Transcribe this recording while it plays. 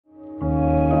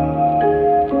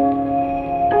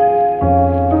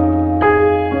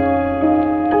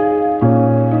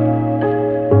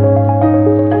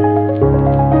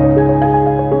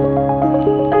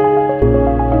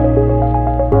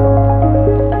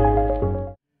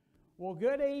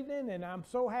evening, and I'm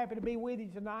so happy to be with you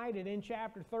tonight and in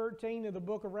chapter 13 of the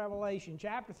book of Revelation.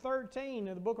 Chapter 13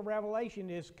 of the book of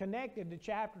Revelation is connected to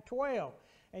chapter 12.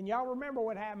 And y'all remember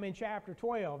what happened in chapter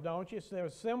 12, don't you? So the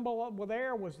symbol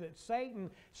there was that Satan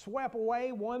swept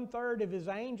away 1/3 of his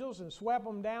angels and swept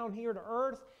them down here to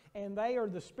earth, and they are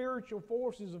the spiritual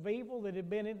forces of evil that have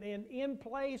been in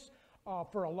place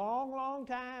for a long, long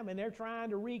time, and they're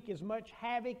trying to wreak as much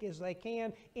havoc as they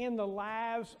can in the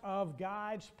lives of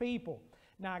God's people.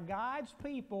 Now, God's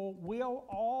people will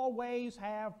always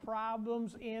have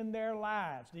problems in their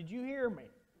lives. Did you hear me?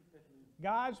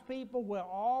 God's people will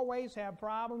always have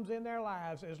problems in their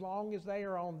lives as long as they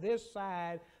are on this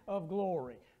side of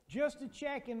glory. Just to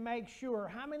check and make sure,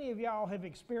 how many of y'all have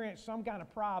experienced some kind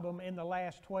of problem in the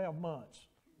last 12 months?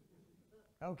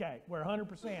 Okay, we're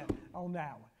 100% on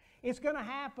that one. It's going to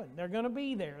happen. They're going to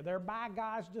be there. They're by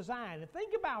God's design. And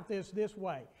think about this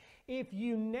way. If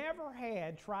you never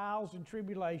had trials and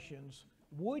tribulations,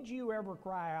 would you ever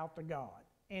cry out to God?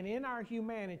 And in our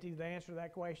humanity, the answer to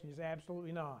that question is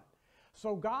absolutely not.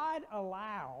 So God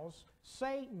allows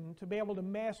Satan to be able to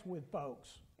mess with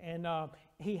folks. And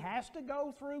he has to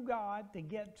go through God to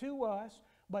get to us.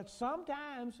 But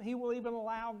sometimes he will even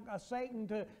allow Satan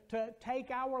to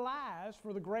take our lives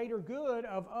for the greater good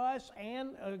of us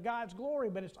and God's glory.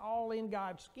 But it's all in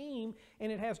God's scheme, and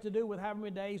it has to do with how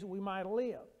many days that we might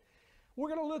live. We're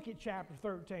going to look at chapter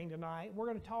 13 tonight. We're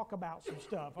going to talk about some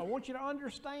stuff. I want you to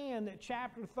understand that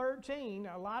chapter 13,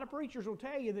 a lot of preachers will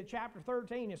tell you that chapter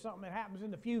 13 is something that happens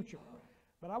in the future.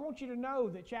 But I want you to know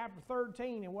that chapter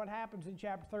 13 and what happens in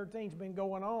chapter 13 has been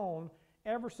going on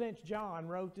ever since John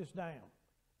wrote this down.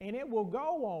 And it will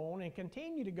go on and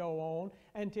continue to go on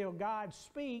until God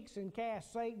speaks and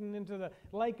casts Satan into the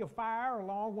lake of fire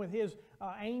along with his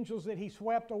angels that he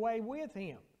swept away with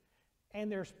him.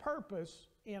 And there's purpose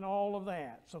in all of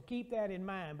that. So keep that in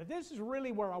mind. But this is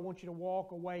really where I want you to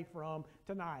walk away from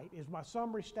tonight, is my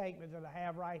summary statement that I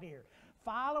have right here.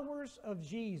 Followers of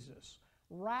Jesus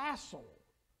wrestle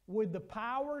with the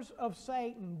powers of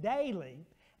Satan daily,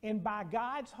 and by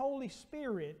God's Holy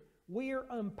Spirit, we are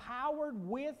empowered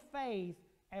with faith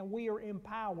and we are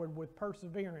empowered with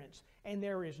perseverance. And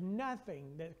there is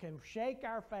nothing that can shake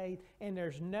our faith, and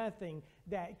there's nothing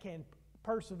that can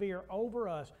persevere over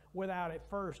us without it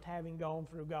first having gone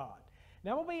through God.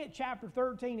 Now we'll be at chapter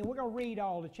 13, and we're going to read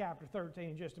all of chapter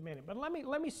 13 in just a minute. But let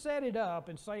me set it up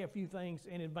and say a few things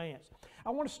in advance.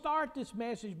 I want to start this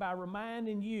message by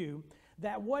reminding you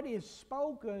that what is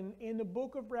spoken in the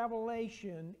book of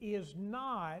Revelation is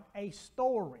not a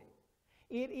story.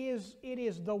 It is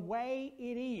the way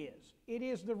it is. It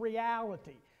is the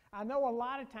reality. I know a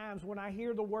lot of times when I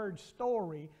hear the word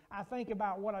story, I think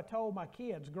about what I told my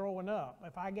kids growing up.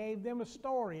 If I gave them a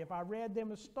story, if I read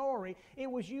them a story, it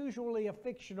was usually a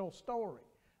fictional story.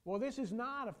 Well, this is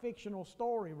not a fictional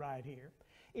story right here.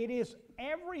 It is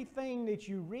everything that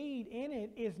you read in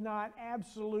it is not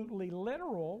absolutely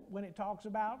literal when it talks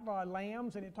about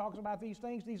lambs and it talks about these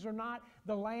things. These are not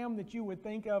the lamb that you would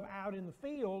think of out in the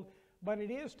field, but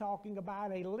it is talking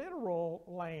about a literal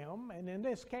lamb. And in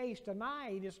this case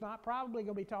tonight, it's not probably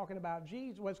going to be talking about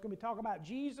Jesus. Well, it's going to be talking about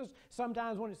Jesus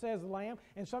sometimes when it says the lamb,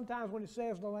 and sometimes when it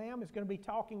says the lamb, it's going to be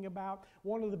talking about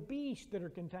one of the beasts that are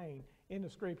contained in the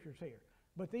scriptures here.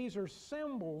 But these are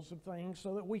symbols of things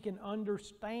so that we can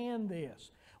understand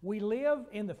this. We live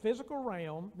in the physical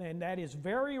realm, and that is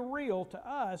very real to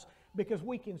us because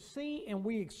we can see and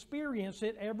we experience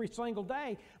it every single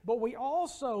day. But we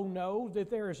also know that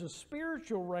there is a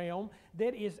spiritual realm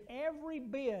that is every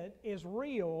bit as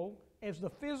real as the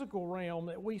physical realm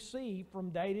that we see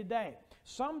from day to day.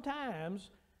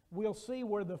 Sometimes we'll see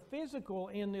where the physical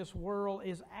in this world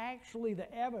is actually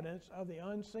the evidence of the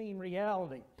unseen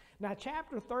reality. Now,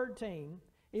 chapter 13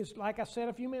 is, like I said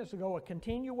a few minutes ago, a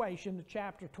continuation to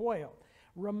chapter 12.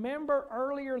 Remember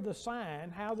earlier the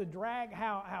sign, how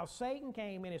Satan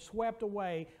came and it swept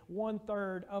away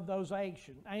 1/3 of those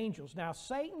angels. Now,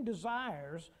 Satan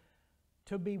desires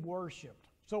to be worshipped.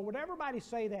 So would everybody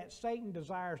say that Satan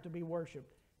desires to be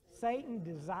worshipped? Satan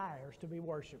desires to be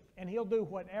worshipped, and he'll do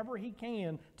whatever he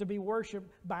can to be worshipped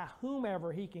by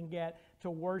whomever he can get to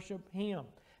worship him.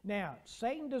 Now,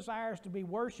 Satan desires to be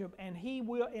worshipped, and he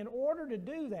will, in order to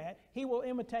do that, he will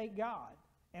imitate God.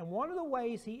 And one of the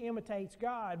ways he imitates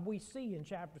God, we see in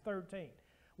chapter 13.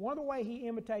 One of the ways he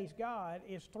imitates God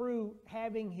is through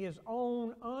having his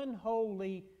own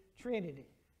unholy Trinity.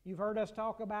 You've heard us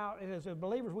talk about, as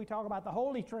believers, we talk about the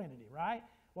Holy Trinity, right?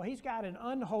 Well, he's got an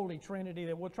unholy Trinity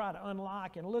that we'll try to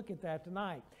unlock and look at that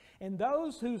tonight. And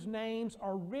those whose names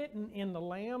are written in the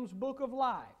Lamb's book of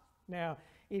life. Now,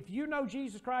 if you know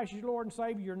Jesus Christ as your Lord and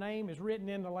Savior, your name is written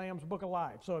in the Lamb's Book of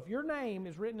Life. So if your name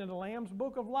is written in the Lamb's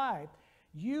Book of Life,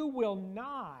 you will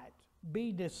not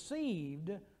be deceived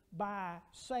by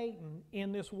Satan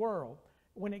in this world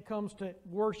when it comes to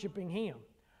worshiping him.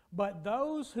 But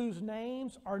those whose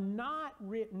names are not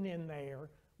written in there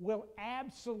will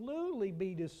absolutely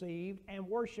be deceived and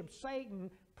worship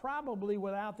Satan, probably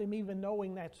without them even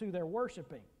knowing that's who they're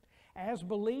worshiping. As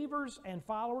believers and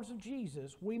followers of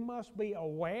Jesus, we must be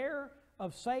aware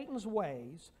of Satan's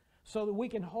ways so that we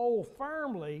can hold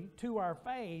firmly to our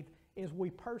faith as we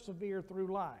persevere through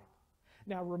life.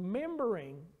 Now,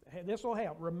 remembering, this will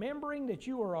help, remembering that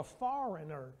you are a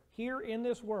foreigner here in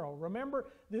this world. Remember,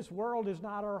 this world is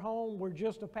not our home. We're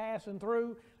just a passing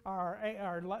through.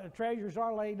 Our treasures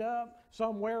are laid up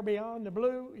somewhere beyond the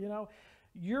blue. You know,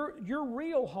 your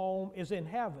real home is in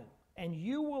heaven, and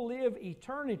you will live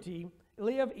eternally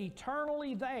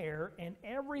there, and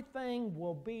everything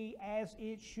will be as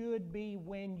it should be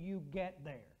when you get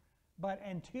there. But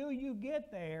until you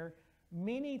get there,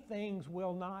 many things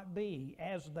will not be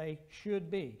as they should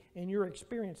be, and you're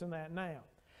experiencing that now.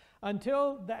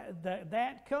 Until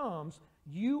that comes,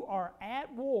 you are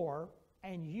at war,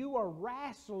 and you are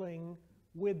wrestling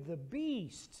with the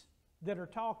beasts that are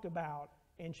talked about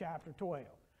in chapter 12.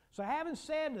 So having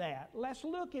said that, let's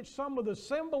look at some of the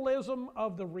symbolism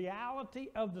of the reality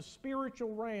of the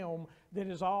spiritual realm that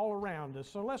is all around us.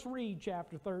 So let's read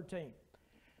chapter 13.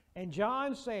 And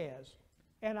John says,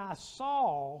 "And I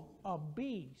saw a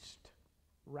beast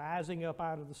rising up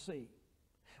out of the sea,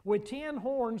 with 10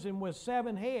 horns and with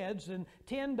 7 heads and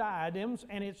 10 diadems,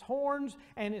 and its horns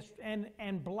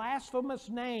and blasphemous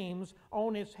names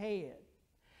on its head.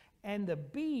 And the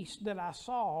beast that I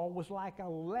saw was like a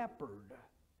leopard.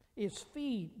 Its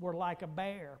feet were like a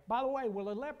bear." By the way, will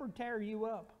a leopard tear you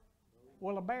up?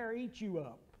 Will a bear eat you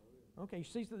up? Okay, you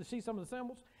see some of the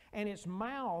symbols? "And its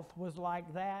mouth was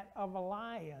like that of a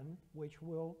lion, which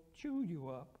will chew you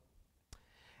up.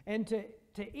 And to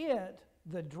it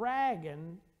the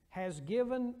dragon has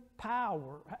given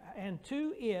power, and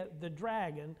to it the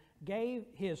dragon gave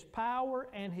his power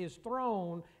and his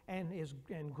throne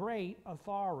and great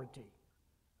authority."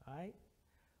 All right?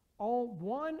 On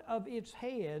one of its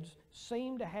heads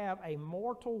seemed to have a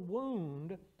mortal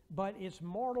wound, but its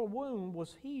mortal wound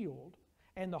was healed,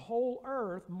 and the whole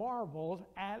earth marveled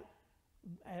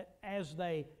as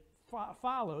they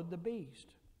followed the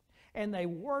beast. And they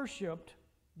worshiped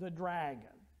the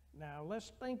dragon. Now,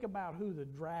 let's think about who the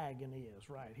dragon is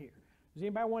right here. Does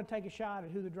anybody want to take a shot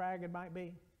at who the dragon might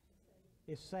be?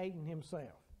 It's Satan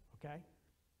himself, okay?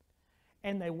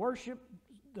 And they worshiped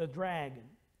the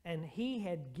dragon, and he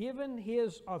had given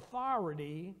his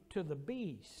authority to the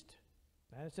beast.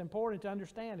 Now, it's important to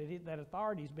understand that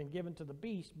authority has been given to the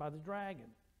beast by the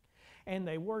dragon. And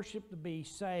they worshiped the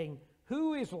beast, saying,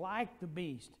 "Who is like the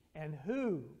beast, and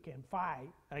who can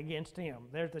fight against him?"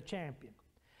 There's the champion.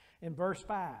 In verse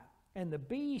 5, "And the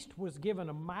beast was given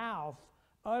a mouth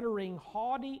uttering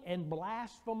haughty and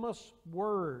blasphemous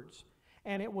words,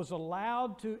 and it was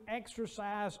allowed to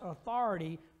exercise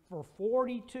authority for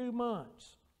 42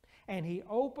 months. And he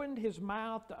opened his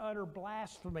mouth to utter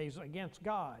blasphemies against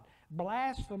God,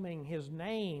 blaspheming his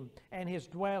name and his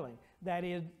dwelling, that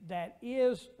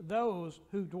is those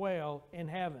who dwell in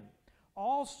heaven.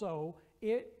 Also,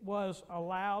 it was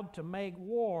allowed to make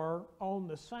war on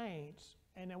the saints."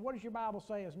 And then what does your Bible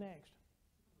say is next?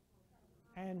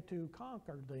 "And to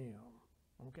conquer them."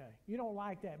 Okay. You don't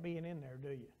like that being in there,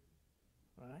 do you?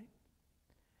 Right?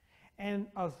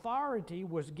 "And authority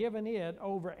was given it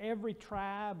over every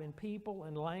tribe and people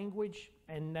and language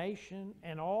and nation,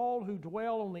 and all who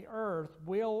dwell on the earth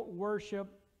will worship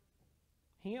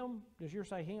him." Does yours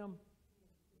say him?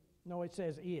 No, it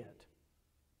says it.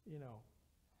 You know,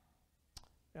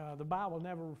 the Bible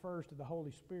never refers to the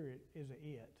Holy Spirit as a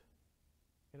it.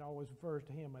 It always refers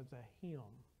to him as a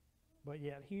him. But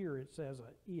yet here it says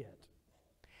a it.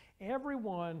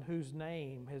 "Everyone whose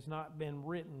name has not been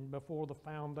written before the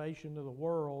foundation of the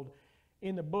world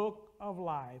in the book of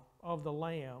life of the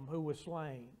Lamb who was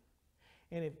slain.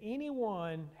 And if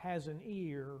anyone has an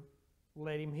ear,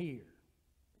 let him hear.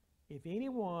 If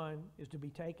anyone is to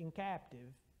be taken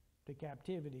captive, to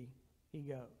captivity he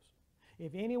goes.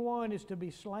 If anyone is to be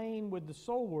slain with the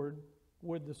sword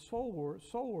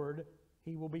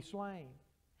he will be slain.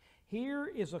 Here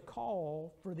is a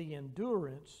call for the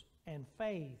endurance and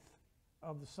faith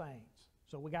of the saints."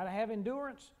 So we got to have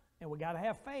endurance and we got to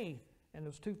have faith, and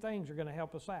those two things are going to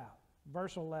help us out.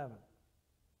 Verse 11.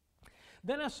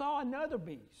 "Then I saw another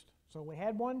beast." So we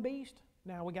had one beast,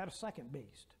 now we got a second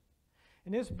beast.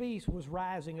 "And this beast was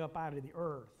rising up out of the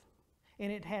earth,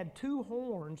 And it had two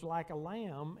horns like a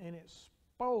lamb, and it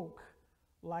spoke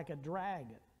like a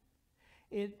dragon.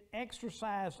 It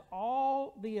exercised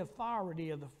all the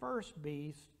authority of the first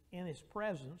beast in its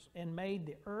presence, and made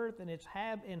the earth and its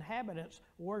inhabitants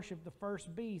worship the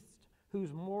first beast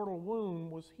whose mortal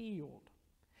wound was healed.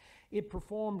 It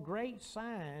performed great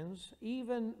signs,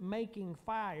 even making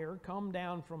fire come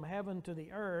down from heaven to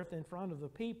the earth in front of the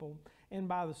people, and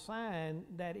by the signs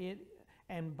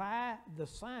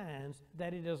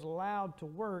that it is allowed to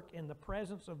work in the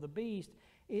presence of the beast,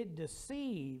 it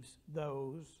deceives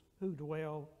those who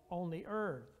dwell on the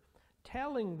earth,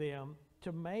 telling them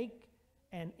to make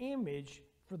an image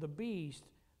for the beast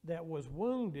that was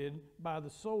wounded by the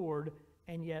sword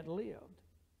and yet lived.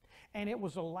 And it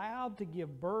was allowed to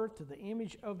give birth to the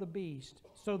image of the beast,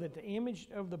 so that the image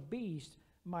of the beast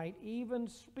might even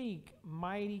speak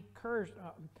mighty curse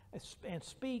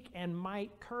and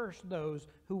might curse those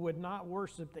who would not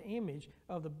worship the image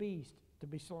of the beast to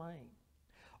be slain.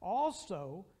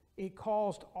 Also, it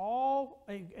cursed all,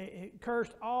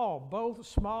 both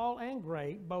small and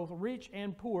great, both rich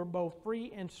and poor, both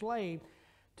free and slave,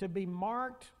 to be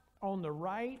marked on the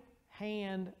right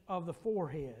hand of the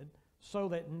forehead, so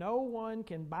that no one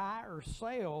can buy or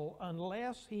sell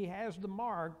unless he has the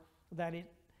mark, that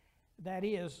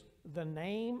is the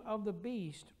name of the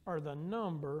beast or the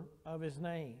number of his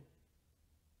name.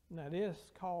 Now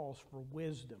this calls for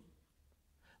wisdom.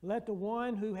 Let the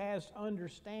one who has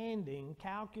understanding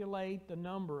calculate the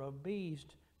number of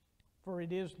beast, for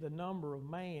it is the number of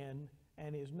man,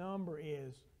 and his number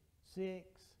is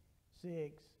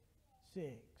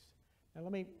 666. Now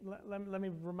let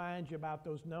me remind you about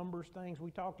those numbers things.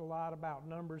 We talked a lot about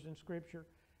numbers in Scripture,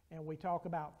 and we talk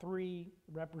about 3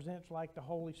 represents like the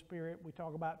Holy Spirit. We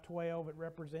talk about 12, it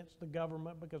represents the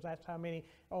government, because that's how many.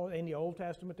 Oh, in the Old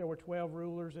Testament there were 12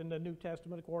 rulers. In the New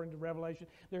Testament, according to Revelation,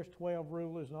 there's 12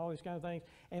 rulers and all these kind of things.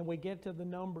 And we get to the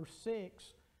number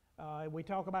 6. We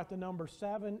talk about the number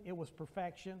 7. It was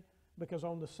perfection, because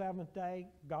on the 7th day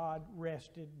God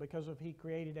rested, because He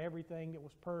created everything. It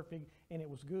was perfect and it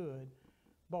was good.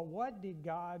 But what did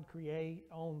God create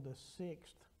on the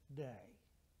 6th day?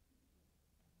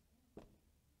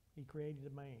 He created a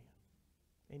man,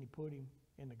 and He put him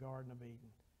in the Garden of Eden.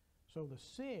 So the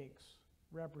 6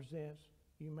 represents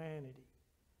humanity.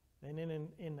 And then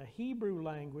in the Hebrew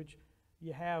language,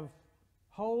 you have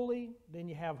holy, then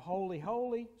you have holy,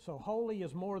 holy. So holy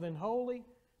is more than holy.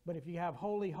 But if you have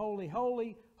holy, holy,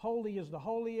 holy, holy is the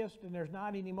holiest, and there's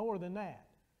not any more than that.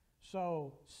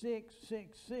 So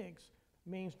 666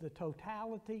 means the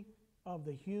totality of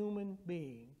the human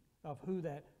being, of who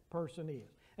that person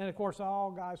is. And of course, all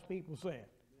God's people said.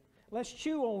 Let's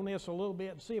chew on this a little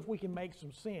bit and see if we can make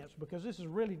some sense, because this is a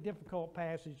really difficult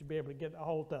passage to be able to get a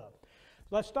hold of.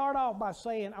 Let's start off by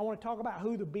saying I want to talk about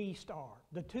who the beasts are.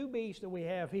 The 2 beasts that we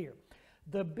have here.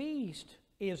 The beast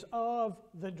is of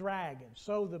the dragon.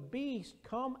 So the beast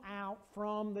come out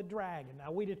from the dragon.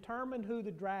 Now we determined who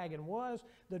the dragon was.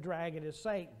 The dragon is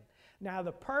Satan. Now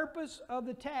the purpose of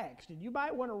the text, and you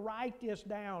might want to write this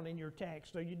down in your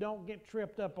text so you don't get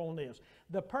tripped up on this.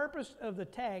 The purpose of the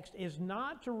text is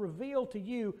not to reveal to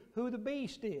you who the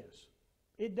beast is.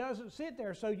 It doesn't sit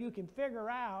there so you can figure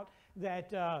out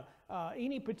that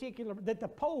that the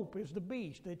Pope is the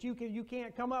beast, that you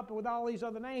can't come up with all these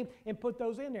other names and put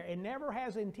those in there. It never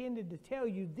has intended to tell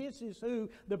you this is who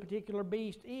the particular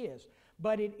beast is.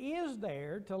 But it is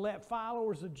there to let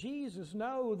followers of Jesus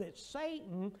know that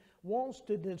Satan wants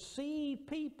to deceive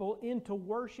people into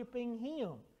worshiping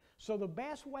him. So the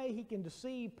best way he can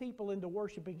deceive people into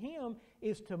worshiping him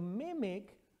is to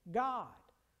mimic God.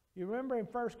 You remember in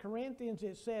 1 Corinthians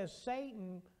it says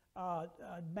Satan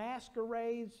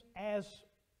masquerades as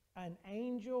an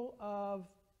angel of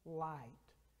light.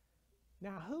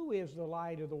 Now who is the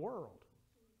light of the world?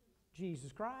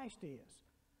 Jesus Christ is.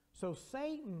 So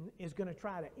Satan is going to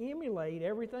try to emulate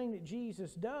everything that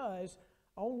Jesus does,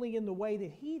 only in the way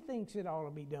that he thinks it ought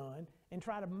to be done, and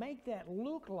try to make that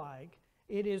look like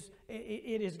it is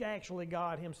actually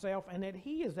God himself, and that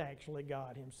he is actually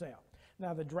God himself.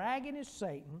 Now the dragon is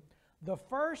Satan. The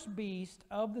first beast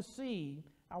of the sea,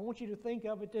 I want you to think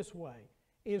of it this way,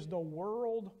 is the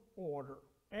world order.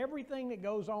 Everything that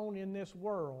goes on in this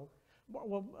world.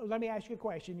 Well, let me ask you a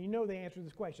question. You know the answer to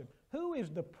this question. Who is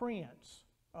the prince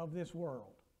of this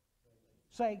world?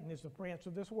 Satan is the prince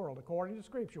of this world, according to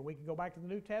Scripture. We can go back to the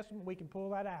New Testament, we can pull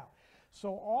that out.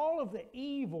 So all of the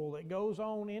evil that goes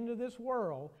on into this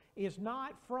world is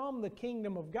not from the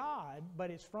kingdom of God, but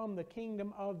it's from the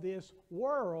kingdom of this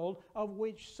world, of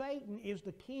which Satan is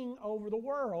the king over the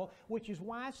world, which is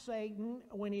why Satan,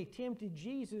 when he tempted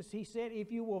Jesus, he said,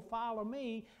 if you will follow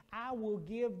me, I will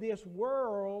give this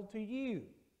world to you.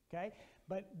 Okay?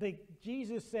 But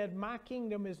Jesus said, my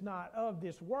kingdom is not of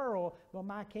this world, but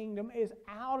my kingdom is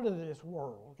out of this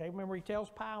world. Okay, remember he tells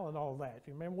Pilate all that. If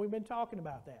you remember, we've been talking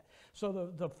about that.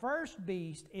 So the first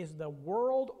beast is the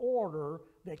world order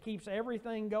that keeps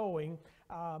everything going.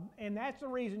 And that's the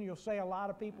reason you'll say, a lot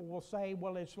of people will say,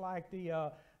 well, it's like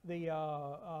what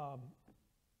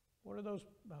are those?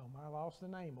 Oh, I lost the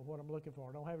name of what I'm looking for.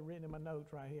 I don't have it written in my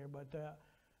notes right here, but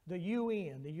the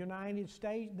UN, the United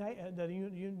States,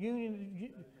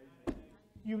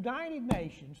 United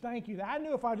Nations. Thank you. I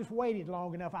knew if I just waited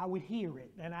long enough, I would hear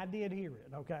it, and I did hear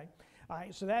it. Okay. All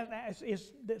right. So that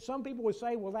some people would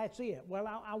say, well, that's it. Well,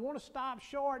 I want to stop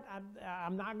short.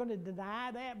 I'm not going to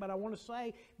deny that, but I want to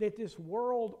say that this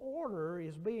world order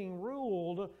is being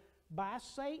ruled by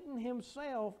Satan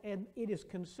himself, and it is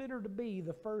considered to be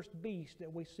the first beast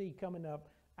that we see coming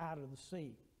up out of the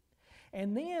sea.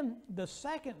 And then the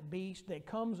second beast that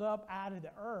comes up out of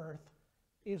the earth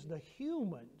is the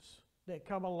humans that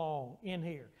come along in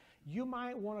here. You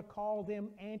might want to call them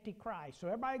Antichrist. So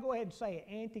everybody go ahead and say it,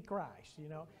 Antichrist, you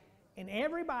know. And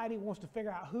everybody wants to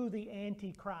figure out who the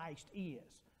Antichrist is.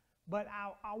 But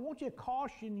I want to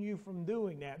caution you from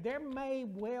doing that. There may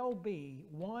well be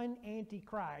one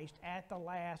Antichrist at the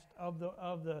last of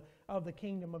the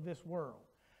kingdom of this world.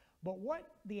 But what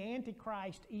the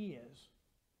Antichrist is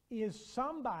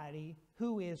somebody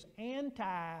who is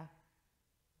anti-Christ.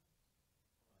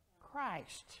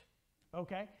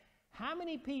 Okay? How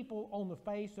many people on the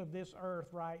face of this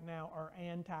earth right now are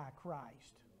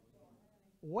anti-Christ?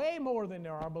 Way more than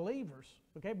there are believers.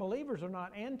 Okay? Believers are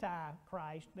not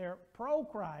anti-Christ, they're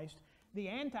pro-Christ. The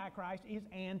antichrist is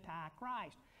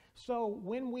anti-Christ. So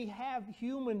when we have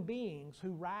human beings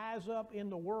who rise up in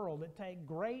the world that take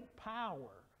great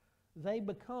power, they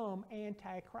become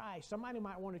antichrist. Somebody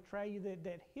might want to tell you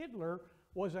that Hitler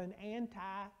was an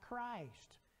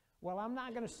antichrist. Well, I'm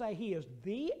not going to say he is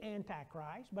the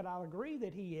antichrist, but I'll agree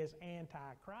that he is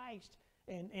antichrist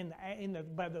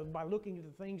by looking at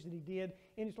the things that he did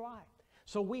in his life.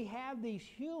 So we have these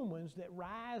humans that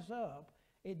rise up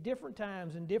at different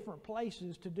times in different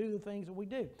places to do the things that we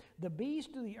do. The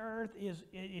beast of the earth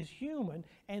is human,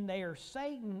 and they are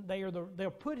Satan.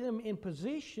 They'll put him in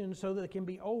position so that they can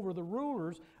be over the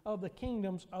rulers of the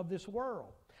kingdoms of this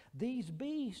world. These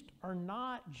beasts are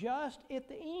not just at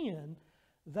the end.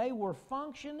 They were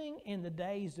functioning in the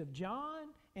days of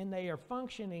John, and they are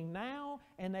functioning now,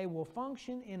 and they will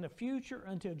function in the future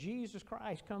until Jesus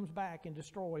Christ comes back and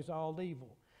destroys all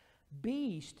evil.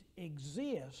 Beasts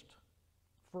exist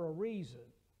for a reason,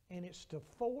 and it's to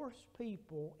force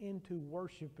people into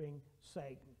worshiping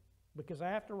Satan, because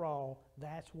after all,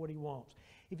 that's what he wants.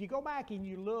 If you go back and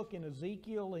you look in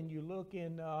Ezekiel and you look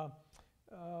in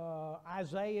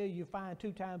Isaiah, you find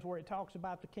 2 times where it talks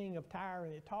about the king of Tyre,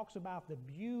 and it talks about the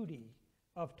beauty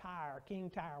of Tyre, King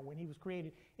Tyre, when he was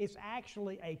created. It's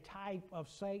actually a type of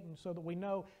Satan, so that we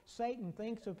know Satan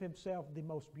thinks of himself the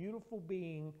most beautiful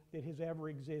being that has ever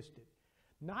existed.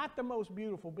 Not the most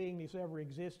beautiful being that's ever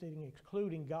existed,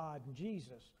 excluding God and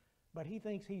Jesus, but he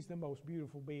thinks he's the most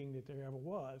beautiful being that there ever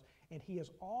was, and he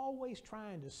is always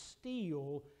trying to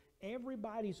steal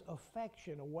everybody's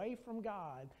affection away from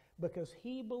God because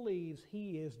he believes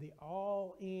he is the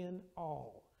all in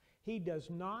all. He does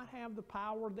not have the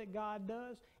power that God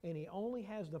does, and he only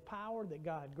has the power that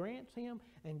God grants him,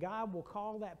 and God will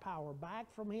call that power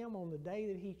back from him on the day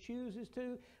that he chooses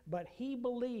to, but he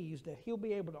believes that he'll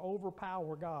be able to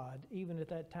overpower God even at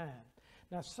that time.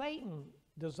 Now, Satan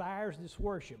desires this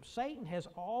worship. Satan has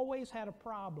always had a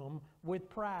problem with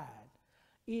pride.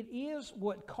 It is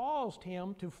what caused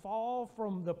him to fall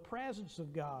from the presence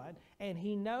of God, and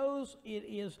he knows it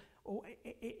is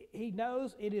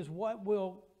what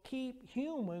will keep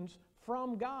humans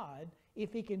from God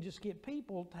if he can just get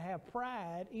people to have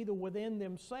pride either within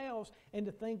themselves and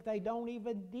to think they don't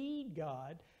even need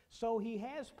God. So he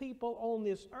has people on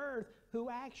this earth who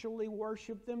actually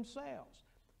worship themselves.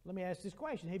 Let me ask this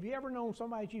question. Have you ever known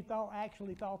somebody that you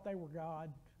actually thought they were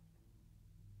God?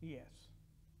 Yes.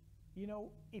 You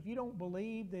know, if you don't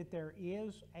believe that there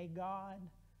is a God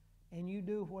and you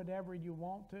do whatever you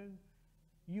want to,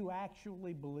 you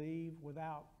actually believe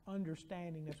without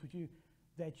understanding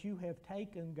that you have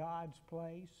taken God's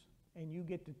place, and you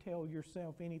get to tell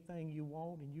yourself anything you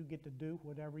want, and you get to do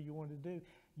whatever you want to do.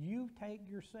 You take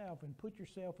yourself and put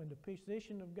yourself in the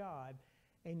position of God,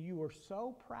 and you are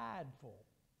so prideful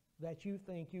that you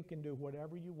think you can do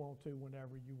whatever you want to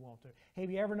whenever you want to.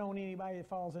 Have you ever known anybody that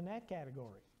falls in that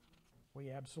category? We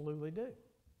absolutely do.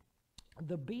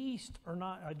 The beasts are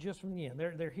not just from the end.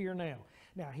 They're here now.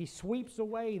 Now, he sweeps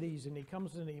away these, and he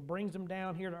comes and he brings them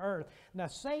down here to earth. Now,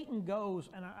 Satan goes,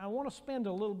 and I want to spend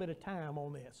a little bit of time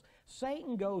on this.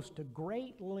 Satan goes to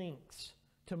great lengths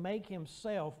to make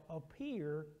himself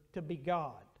appear to be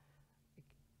God.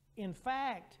 In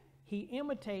fact, he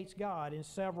imitates God in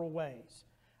several ways.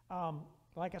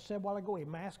 Like I said a while ago, he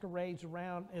masquerades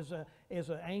around as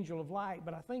an angel of light,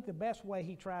 but I think the best way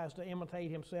he tries to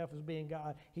imitate himself as being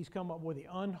God, he's come up with the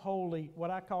unholy, what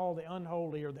I call the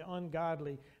unholy or the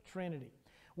ungodly Trinity.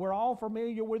 We're all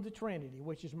familiar with the Trinity,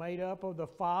 which is made up of the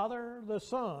Father, the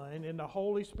Son, and the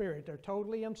Holy Spirit. They're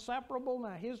totally inseparable.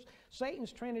 Now,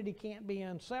 Satan's Trinity can't be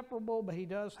inseparable, but he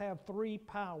does have three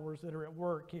powers that are at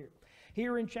work here.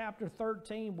 Here in chapter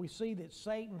 13, we see that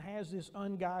Satan has this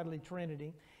ungodly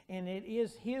Trinity, and it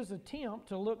is his attempt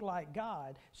to look like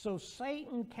God. So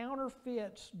Satan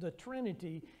counterfeits the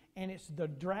Trinity, and it's the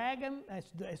dragon,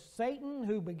 it's Satan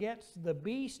who begets the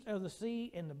beast of the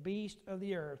sea and the beast of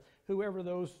the earth, whoever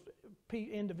those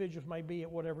individuals may be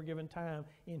at whatever given time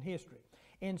in history.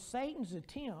 In Satan's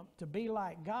attempt to be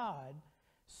like God,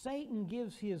 Satan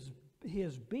gives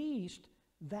his beast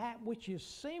that which is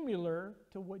similar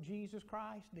to what Jesus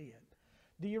Christ did.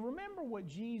 Do you remember what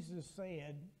Jesus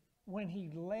said when he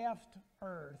left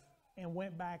earth and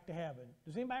went back to heaven?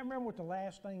 Does anybody remember what the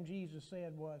last thing Jesus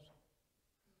said was?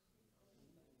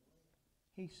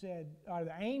 He said, or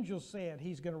the angel said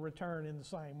he's going to return in the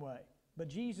same way. But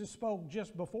Jesus spoke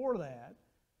just before that.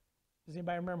 Does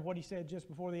anybody remember what he said just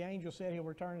before the angel said he'll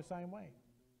return the same way?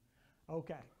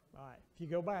 Okay. All right, if you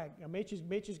go back, Mitch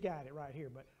has got it right here,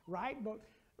 but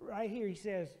right here he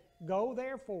says, "Go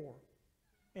therefore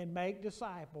and make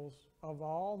disciples of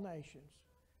all nations."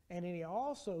 And then he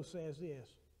also says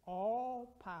this,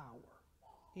 "All power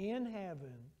in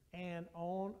heaven and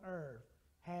on earth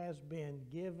has been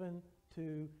given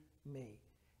to me."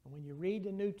 And when you read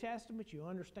the New Testament, you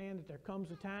understand that there comes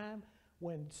a time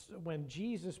when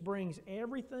Jesus brings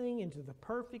everything into the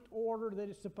perfect order that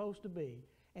it's supposed to be,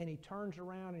 and he turns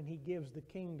around and he gives the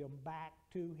kingdom back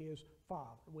to his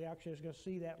Father. We actually are going to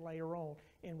see that later on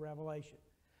in Revelation.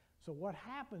 So what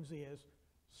happens is,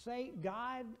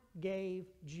 God gave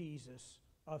Jesus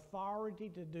authority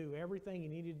to do everything he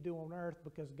needed to do on earth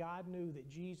because God knew that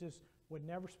Jesus would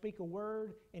never speak a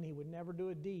word and he would never do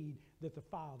a deed that the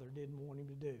Father didn't want him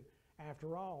to do.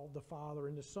 After all, the Father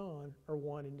and the Son are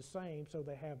one and the same, so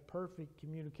they have perfect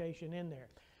communication in there.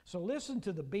 So listen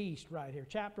to the beast right here,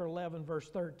 chapter 11, verse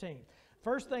 13.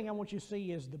 First thing I want you to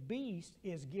see is the beast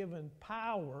is given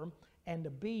power and the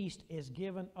beast is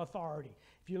given authority.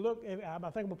 If you look, I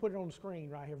think we'll put it on the screen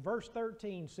right here. Verse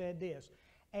 13 said this,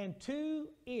 "And to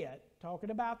it," talking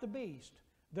about the beast,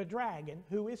 "the dragon,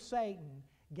 who is Satan,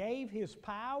 gave his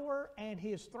power and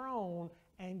his throne,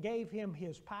 and gave him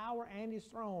his power and his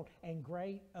throne and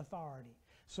great authority."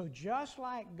 So just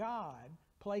like God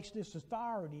placed this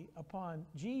authority upon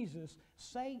Jesus,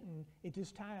 Satan at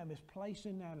this time is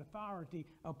placing that authority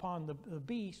upon the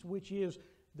beast, which is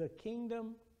the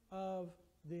kingdom of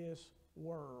this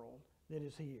world that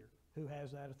is here, who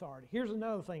has that authority. Here's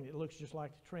another thing that looks just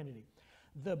like the Trinity.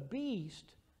 The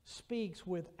beast speaks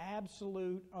with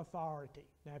absolute authority.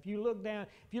 Now, if you look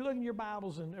in your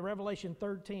Bibles in Revelation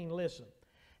 13, listen.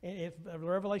 If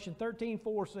Revelation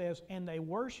 13:4 says, "And they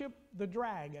worship the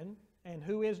dragon," and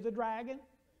who is the dragon?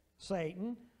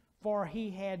 Satan. "For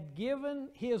he had given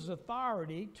his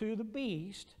authority to the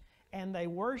beast, and they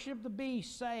worship the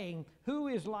beast, saying, 'Who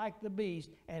is like the beast,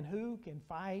 and who can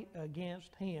fight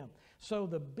against him?'" So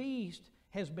the beast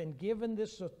has been given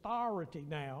this authority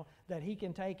now that he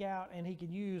can take out and he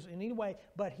can use in any way,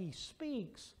 but he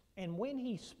speaks. And when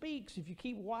he speaks, if you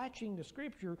keep watching the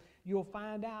scripture, you'll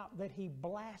find out that he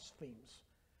blasphemes.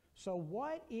 So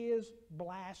what is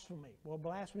blasphemy? Well,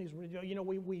 blasphemy is,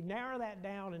 we narrow that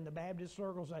down in the Baptist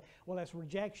circles. Say, well, that's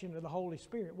rejection of the Holy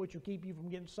Spirit, which will keep you from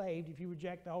getting saved if you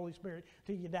reject the Holy Spirit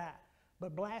till you die.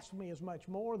 But blasphemy is much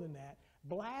more than that.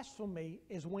 Blasphemy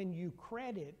is when you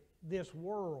credit this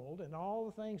world and all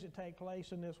the things that take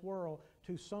place in this world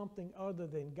to something other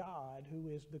than God, who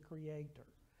is the Creator.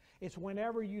 It's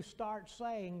whenever you start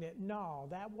saying that, no,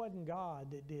 that wasn't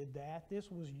God that did that. This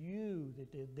was you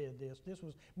that did this. This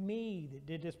was me that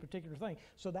did this particular thing.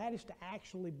 So that is to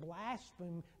actually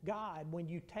blaspheme God when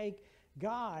you take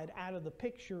God out of the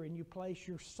picture and you place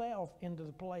yourself into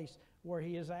the place where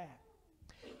he is at.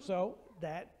 So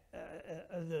that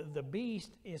the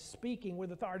beast is speaking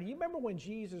with authority. You remember when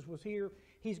Jesus was here?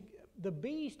 The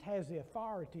beast has the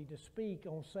authority to speak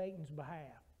on Satan's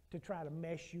behalf, to try to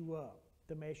mess you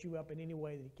up in any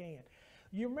way that he can.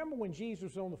 You remember when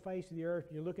Jesus was on the face of the earth,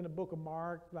 you look in the book of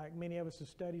Mark, like many of us have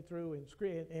studied through in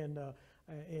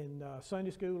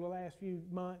Sunday school the last few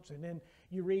months, and then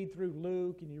you read through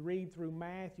Luke and you read through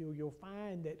Matthew, you'll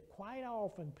find that quite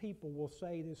often people will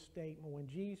say this statement: when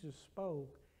Jesus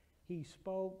spoke, he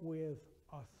spoke with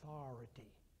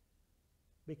authority.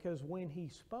 Because when he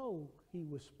spoke, he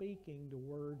was speaking the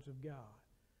words of God.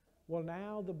 Well,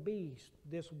 now the beast,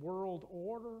 this world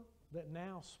order that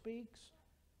now speaks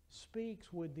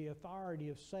with the authority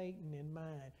of Satan in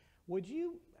mind. Would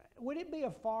it be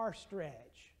a far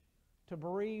stretch to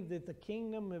believe that the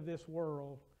kingdom of this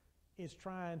world is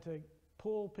trying to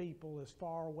pull people as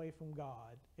far away from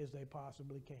God as they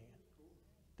possibly can?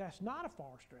 That's not a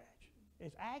far stretch.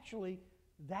 It's actually,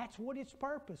 that's what its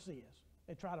purpose is.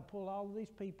 They try to pull all of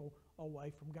these people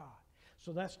away from God.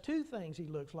 So that's two things he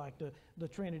looks like the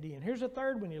Trinity in. Here's a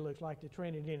third one he looks like the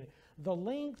Trinity in. The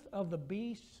length of the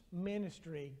beast's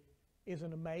ministry is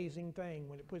an amazing thing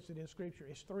when it puts it in Scripture.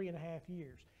 It's 3.5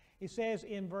 years. It says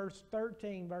in verse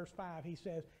 13, verse 5, he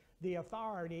says, the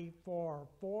authority for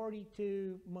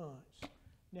 42 months.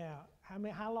 Now,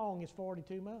 how long is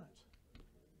 42 months?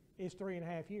 It's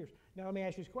 3.5 years. Now, let me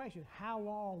ask you this question. How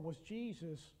long was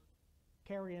Jesus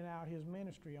carrying out his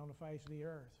ministry on the face of the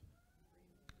earth?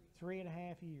 3.5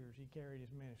 years he carried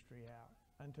his ministry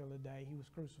out until the day he was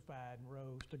crucified and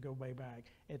rose to go way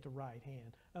back at the right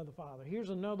hand of the Father. Here's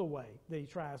another way that he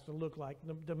tries to look like,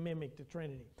 to mimic the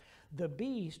Trinity. The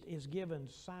beast is given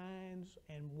signs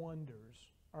and wonders,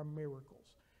 or miracles.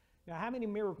 Now, how many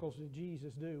miracles did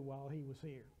Jesus do while he was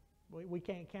here? We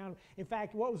can't count them. In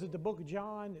fact, what was it, the book of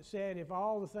John, that said if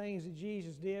all the things that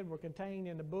Jesus did were contained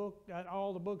in the book,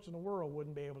 all the books in the world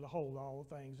wouldn't be able to hold all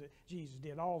the things that Jesus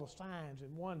did, all the signs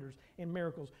and wonders and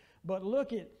miracles. But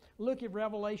look at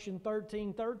Revelation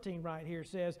 13:13 right here. It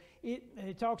says,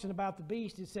 it talks about the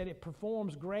beast. It said it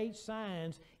performs great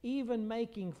signs, even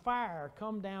making fire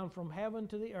come down from heaven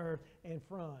to the earth in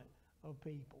front of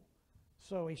people.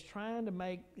 So he's trying to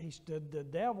make, the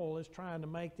devil is trying to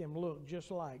make them look just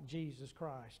like Jesus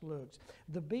Christ looks.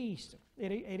 The beast,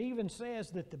 it even says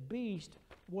that the beast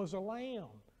was a lamb.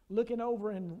 Looking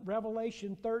over in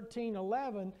Revelation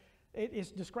 13:11, it's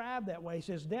described that way. It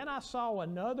says, then I saw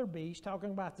another beast,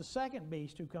 talking about the second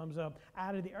beast who comes up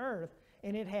out of the earth,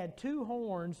 and it had two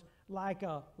horns like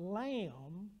a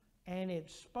lamb, and it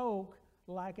spoke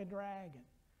like a dragon.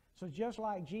 So just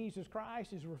like Jesus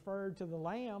Christ is referred to the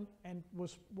Lamb, and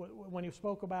was when he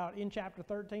spoke about in chapter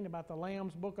 13 about the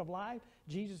Lamb's book of life,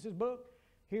 Jesus' book,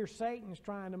 here Satan's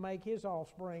trying to make his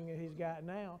offspring that he's got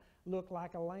now look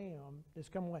like a lamb that's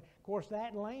come away. Of course,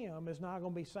 that lamb is not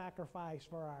going to be sacrificed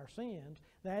for our sins.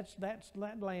 That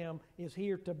lamb is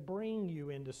here to bring you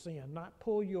into sin, not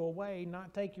pull you away,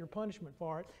 not take your punishment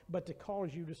for it, but to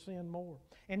cause you to sin more.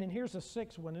 And then here's a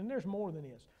sixth one, and there's more than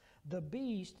this. The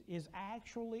beast is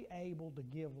actually able to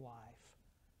give life.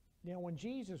 You know, when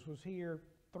Jesus was here,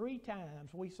 3 times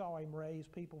we saw him raise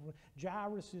people.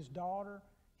 Jairus' daughter,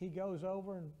 he goes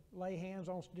over and lay hands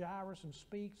on Jairus and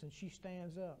speaks, and she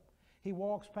stands up. He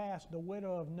walks past the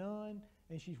widow of Nun,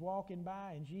 and she's walking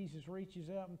by, and Jesus reaches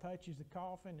up and touches the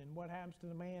coffin, and what happens to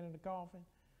the man in the coffin?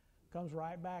 Comes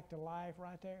right back to life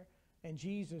right there. And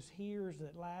Jesus hears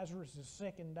that Lazarus is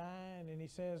sick and dying, and he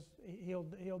says he'll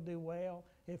do well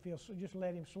if he'll just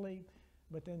let him sleep.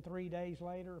 But then 3 days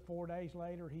later, 4 days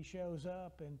later, he shows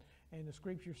up, and the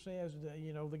Scripture says that,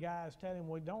 you know, the guys tell him,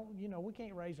 well, we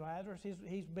can't raise Lazarus.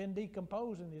 He's been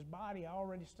decomposing. His body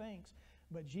already stinks.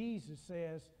 But Jesus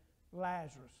says,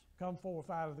 Lazarus, come forth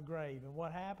out of the grave. And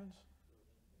what happens?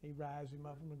 He rises him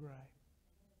up from the grave.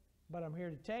 But I'm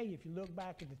here to tell you, if you look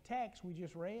back at the text we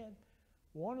just read,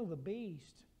 one of the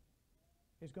beasts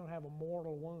is going to have a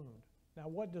mortal wound. Now,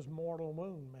 what does mortal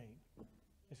wound mean?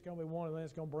 It's going to be one of them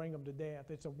that's going to bring them to death.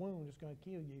 It's a wound that's going to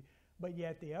kill you. But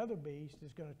yet the other beast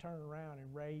is going to turn around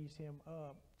and raise him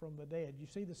up from the dead. You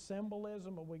see the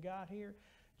symbolism that we got here?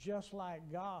 Just like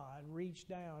God reached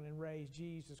down and raised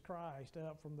Jesus Christ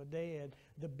up from the dead,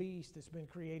 the beast that's been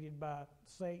created by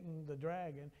Satan, the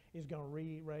dragon, is going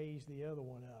to raise the other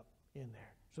one up in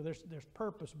there. So there's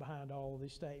purpose behind all of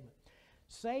these statements.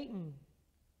 Satan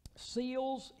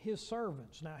seals his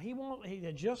servants. Now,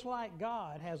 just like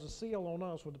God has a seal on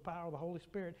us with the power of the Holy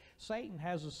Spirit, Satan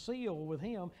has a seal with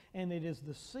him, and it is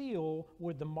the seal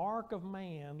with the mark of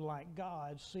man, like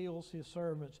God seals his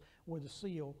servants with the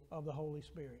seal of the Holy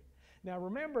Spirit. Now,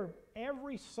 remember,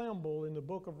 every symbol in the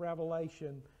book of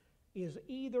Revelation is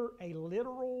either a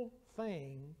literal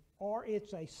thing or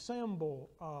it's a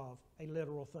symbol of a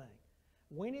literal thing.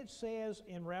 When it says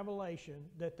in Revelation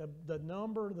that the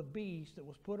number of the beast that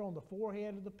was put on the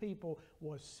forehead of the people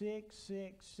was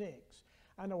 666,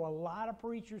 I know a lot of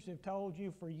preachers have told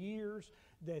you for years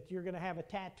that you're going to have a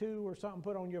tattoo or something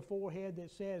put on your forehead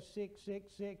that says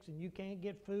 666 and you can't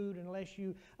get food unless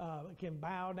you can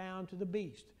bow down to the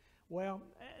beast. Well,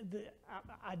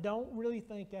 I don't really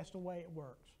think that's the way it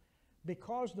works.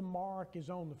 Because the mark is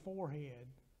on the forehead,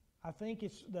 I think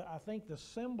the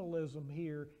symbolism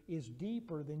here is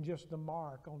deeper than just the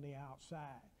mark on the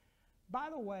outside. By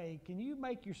the way, can you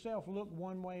make yourself look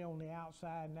one way on the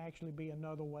outside and actually be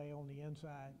another way on the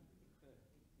inside?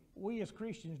 We as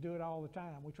Christians do it all the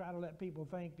time. We try to let people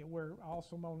think that we're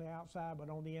awesome on the outside,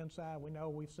 but on the inside we know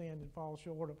we've sinned and fall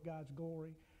short of God's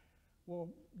glory. Well,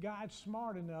 God's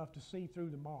smart enough to see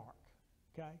through the mark,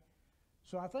 okay?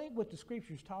 So I think what the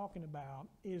Scripture's talking about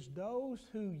is those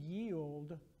who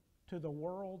yield to the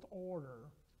world order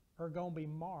are going to be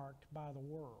marked by the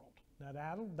world. Now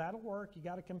that'll work. You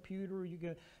got a computer.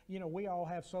 We all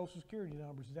have Social Security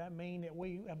numbers. Does that mean that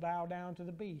we bow down to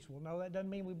the beast? Well, no, that doesn't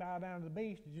mean we bow down to the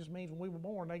beast. It just means when we were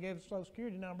born, they gave us a Social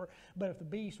Security number. But if the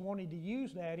beast wanted to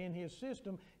use that in his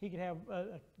system, he could have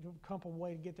a couple of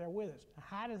ways to get there with us.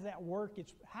 How does that work?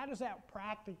 How does that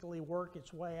practically work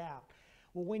its way out?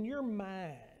 Well, when your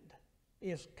mind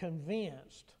is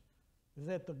convinced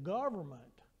that the government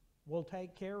will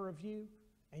take care of you,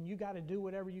 and you got to do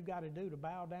whatever you got to do to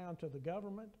bow down to the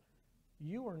government,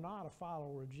 you are not a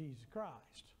follower of Jesus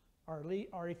Christ.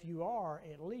 Or if you are,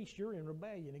 at least you're in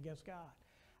rebellion against God.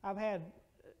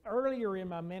 Earlier in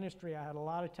my ministry, I had a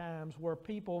lot of times where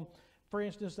people, for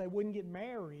instance, they wouldn't get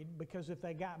married because if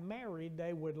they got married,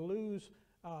 they would lose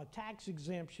tax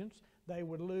exemptions, they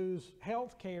would lose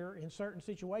health care in certain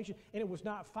situations, and it was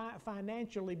not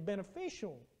financially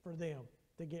beneficial for them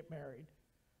to get married.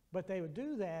 But they would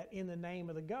do that in the name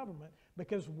of the government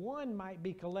because one might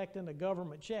be collecting a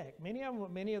government check. Many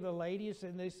of the ladies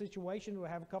in this situation will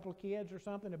have a couple of kids or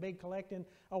something, they'll be collecting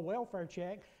a welfare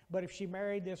check. But if she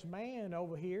married this man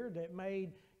over here that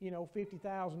made,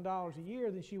 $50,000 a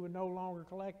year, then she would no longer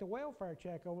collect a welfare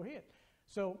check over here.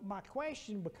 So my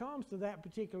question becomes to that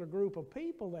particular group of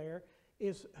people there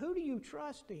is, who do you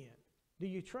trust in? Do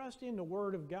you trust in the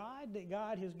Word of God that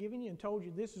God has given you and told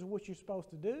you this is what you're supposed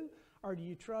to do? Or do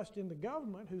you trust in the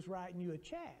government who's writing you a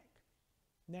check?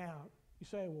 Now, you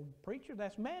say, well, preacher,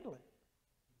 that's meddling.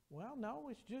 Well, no,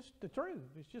 it's just the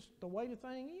truth. It's just the way the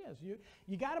thing is.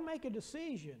 You got to make a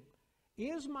decision.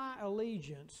 Is my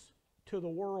allegiance to the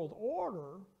world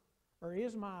order, or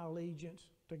is my allegiance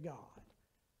to God?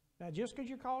 Now, just because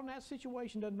you're caught in that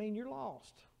situation doesn't mean you're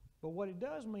lost. But what it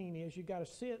does mean is you got to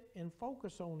sit and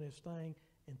focus on this thing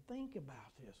and think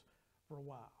about this for a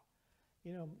while.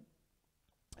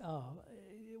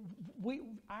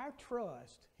 Our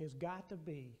trust has got to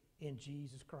be in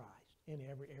Jesus Christ in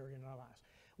every area in our lives.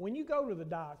 When you go to the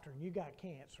doctor and you got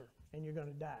cancer and you're going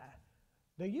to die,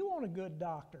 do you want a good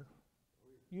doctor?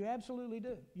 You absolutely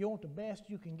do. You want the best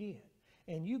you can get.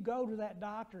 And you go to that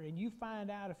doctor and you find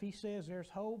out if he says there's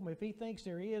hope, and if he thinks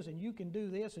there is, and you can do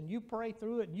this, and you pray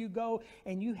through it, and you go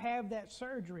and you have that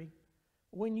surgery.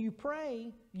 When you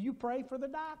pray for the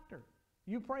doctor.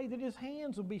 You pray that his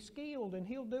hands will be skilled and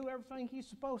he'll do everything he's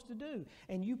supposed to do.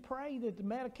 And you pray that the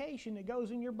medication that goes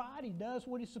in your body does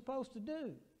what it's supposed to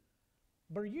do.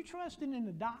 But are you trusting in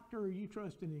the doctor or are you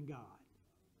trusting in God?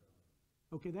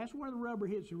 Okay, that's where the rubber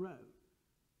hits the road.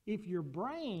 If your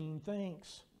brain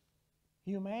thinks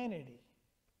humanity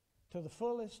to the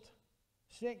fullest,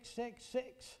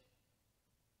 666,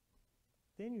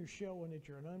 then you're showing that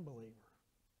you're an unbeliever.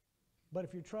 But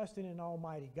if you're trusting in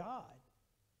Almighty God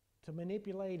to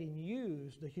manipulate and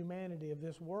use the humanity of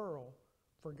this world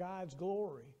for God's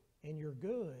glory and your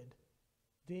good,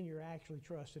 then you're actually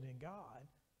trusting in God,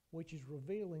 which is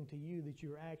revealing to you that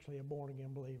you're actually a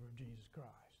born-again believer of Jesus Christ.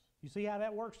 You see how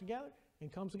that works together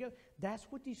and comes together? That's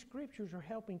what these scriptures are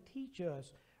helping teach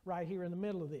us right here in the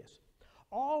middle of this.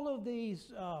 All of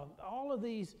these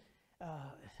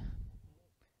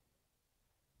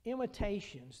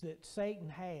imitations that Satan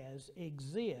has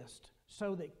exist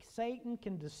so that Satan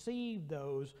can deceive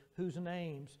those whose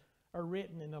names are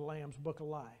written in the Lamb's Book of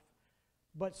Life.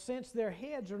 But since their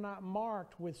heads are not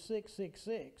marked with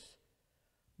 666,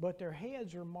 but their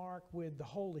heads are marked with the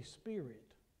Holy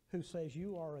Spirit, who says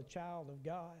you are a child of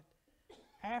God,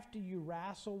 after you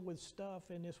wrestle with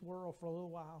stuff in this world for a little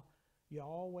while, you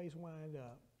always wind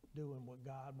up doing what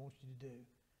God wants you to do.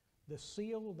 The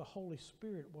seal of the Holy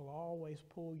Spirit will always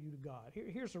pull you to God.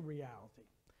 Here's the reality.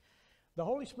 The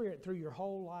Holy Spirit, through your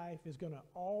whole life, is going to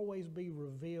always be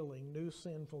revealing new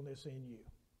sinfulness in you.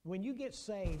 When you get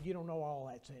saved, you don't know all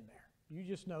that's in there. You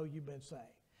just know you've been saved.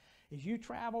 As you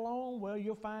travel on, well,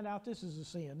 you'll find out this is a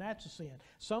sin, that's a sin.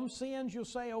 Some sins you'll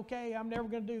say, okay, I'm never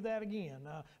going to do that again.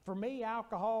 For me,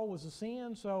 alcohol was a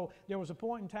sin, so there was a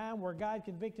point in time where God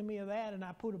convicted me of that, and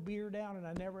I put a beer down, and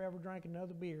I never ever drank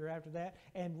another beer after that,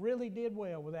 and really did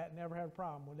well with that, never had a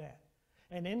problem with that.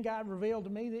 And then God revealed to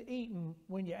me that eating,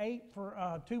 when you ate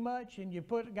for too much and you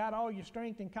got all your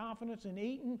strength and confidence in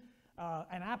eating,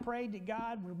 and I prayed that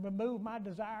God would remove my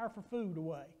desire for food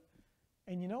away.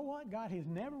 And you know what? God has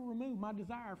never removed my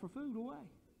desire for food away.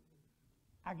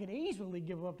 I could easily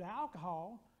give up to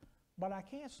alcohol, but I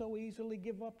can't so easily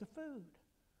give up to food.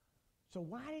 So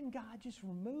why didn't God just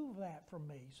remove that from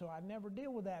me so I'd never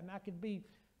deal with that and I could be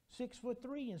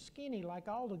 6'3" and skinny like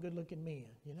all the good-looking men,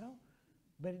 you know?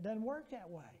 But it doesn't work that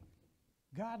way.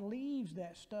 God leaves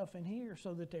that stuff in here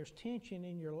so that there's tension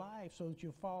in your life so that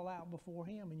you'll fall out before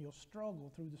Him and you'll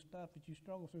struggle through the stuff that you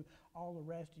struggle through all the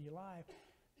rest of your life.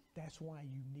 That's why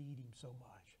you need Him so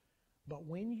much. But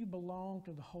when you belong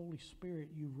to the Holy Spirit,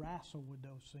 you wrestle with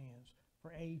those sins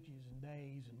for ages and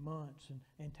days and months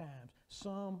and times.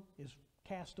 Some is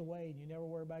cast away and you never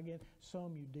worry about it again.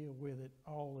 Some you deal with it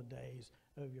all the days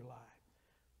of your life.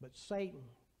 But Satan,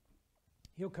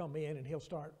 he'll come in and he'll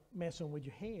start messing with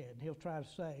your head. And he'll try to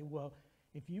say, well,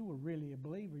 if you were really a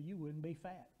believer, you wouldn't be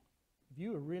fat. If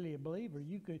you were really a believer,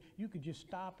 you could just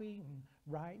stop eating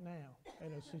right now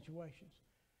in those situations.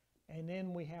 And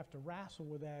then we have to wrestle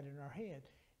with that in our head.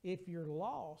 If you're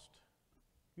lost,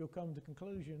 you'll come to the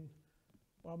conclusion,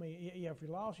 well, I mean, yeah, if you're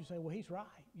lost, you say, well, he's right.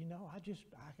 You know, I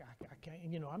can't,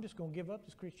 you know, I'm just going to give up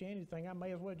this Christianity thing. I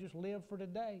may as well just live for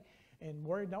today and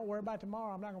don't worry about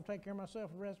tomorrow. I'm not going to take care of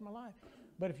myself for the rest of my life.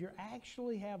 But if you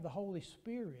actually have the Holy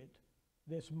Spirit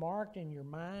that's marked in your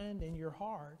mind and your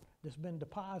heart, that's been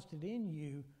deposited in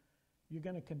you, you're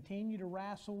going to continue to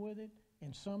wrestle with it.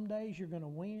 And some days you're going to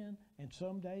win, and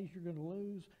some days you're going to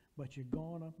lose, but you're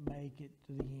going to make it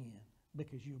to the end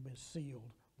because you've been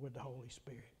sealed with the Holy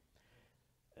Spirit.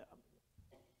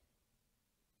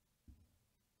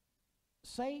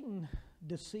 Satan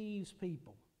deceives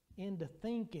people into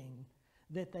thinking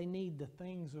that they need the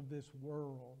things of this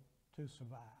world to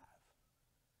survive.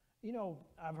 You know,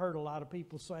 I've heard a lot of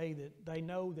people say that they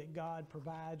know that God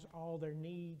provides all their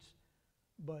needs,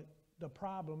 but the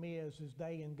problem is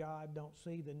they and God don't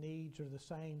see the needs are the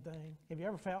same thing. Have you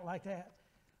ever felt like that?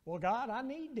 Well, God, I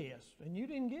need this, and you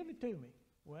didn't give it to me.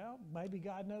 Well, maybe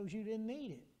God knows you didn't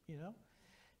need it, you know.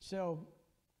 So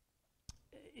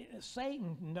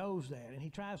Satan knows that, and he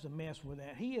tries to mess with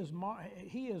that. He has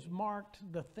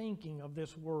marked the thinking of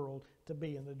this world to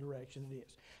be in the direction it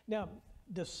is. Now,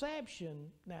 deception.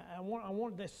 Now,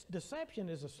 deception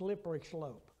is a slippery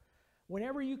slope.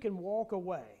 Whenever you can walk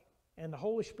away, and the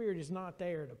Holy Spirit is not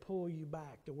there to pull you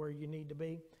back to where you need to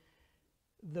be,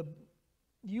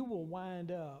 you will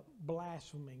wind up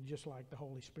blaspheming just like the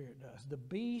Holy Spirit does. The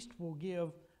beast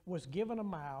was given a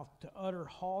mouth to utter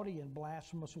haughty and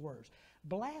blasphemous words.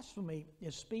 Blasphemy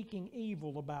is speaking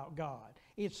evil about God.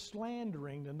 It's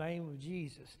slandering the name of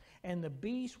Jesus. And the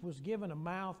beast was given a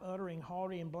mouth uttering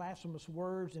haughty and blasphemous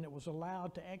words, and it was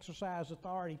allowed to exercise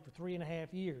authority for 3.5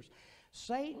 years.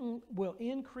 Satan will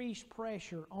increase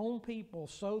pressure on people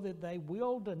so that they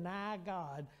will deny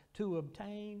God to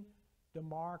obtain the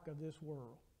mark of this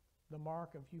world, the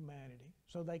mark of humanity,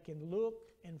 so they can look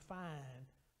and find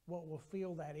what will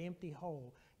fill that empty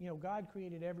hole. You know, God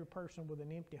created every person with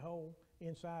an empty hole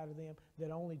inside of them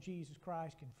that only Jesus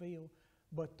Christ can fill,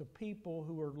 but the people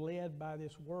who are led by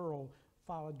this world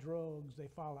follow drugs, they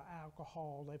follow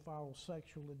alcohol, they follow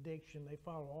sexual addiction, they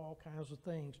follow all kinds of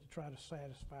things to try to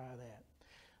satisfy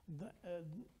that.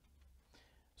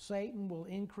 Satan will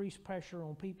increase pressure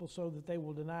on people so that they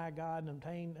will deny God and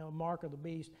obtain a mark of the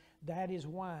beast. That is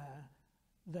why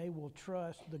they will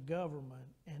trust the government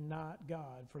and not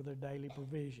God for their daily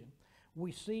provision.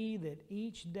 We see that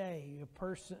each day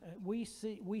we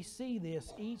see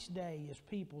this each day as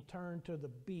people turn to the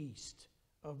beast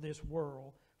of this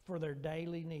world for their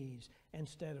daily needs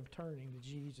instead of turning to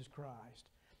Jesus Christ.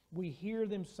 We hear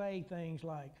them say things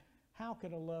like, how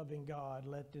could a loving God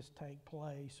let this take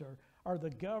place? Or the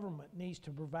government needs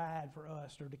to provide for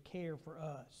us or to care for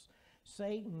us.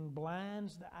 Satan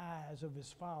blinds the eyes of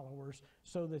his followers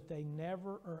so that they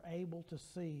never are able to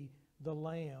see the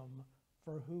Lamb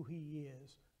for who he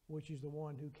is, which is the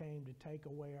one who came to take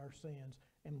away our sins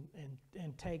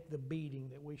and take the beating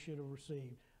that we should have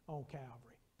received on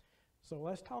Calvary. So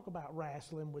let's talk about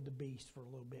wrestling with the beast for a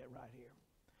little bit right here.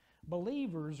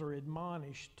 Believers are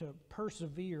admonished to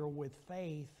persevere with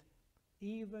faith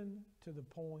even to the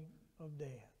point of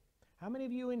death. How many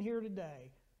of you in here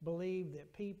today believe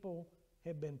that people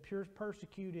have been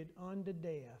persecuted unto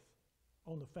death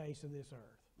on the face of this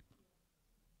earth.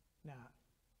 Now,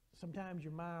 sometimes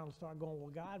your mind will start going,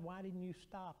 well, God, why didn't you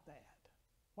stop that?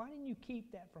 Why didn't you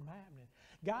keep that from happening?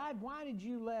 God, why did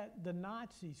you let the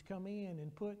Nazis come in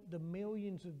and put the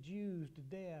millions of Jews to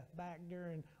death back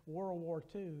during World War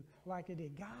II like they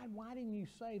did? God, why didn't you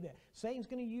say that? Satan's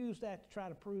going to use that to try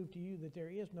to prove to you that there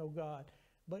is no God.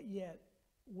 But yet,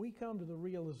 we come to the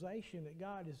realization that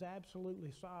God is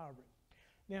absolutely sovereign.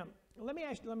 Now, let me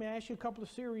ask you a couple of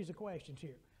series of questions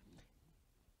here.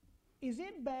 Is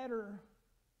it better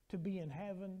to be in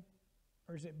heaven,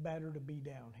 or is it better to be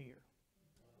down here?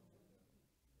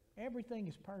 Everything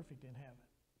is perfect in heaven,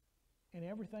 and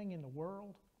everything in the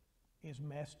world is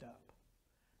messed up.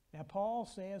 Now, Paul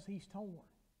says he's torn.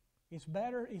 It's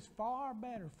far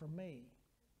better for me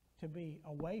to be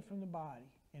away from the body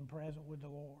and present with the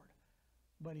Lord.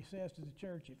 But he says to the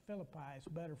church at Philippi, it's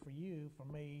better for you, for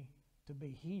me, to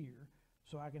be here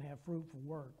so I can have fruitful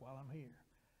work while I'm here.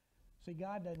 See,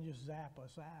 God doesn't just zap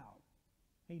us out.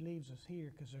 He leaves us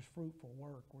here because there's fruitful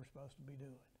work we're supposed to be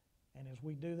doing. And as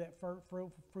we do that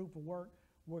fruitful work,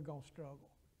 we're going to struggle.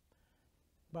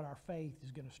 But our faith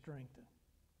is going to strengthen.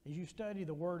 As you study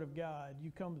the Word of God,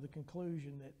 you come to the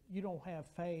conclusion that you don't have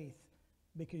faith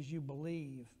because you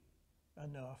believe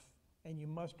enough and you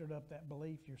mustered up that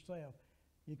belief yourself.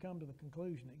 You come to the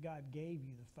conclusion that God gave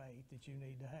you the faith that you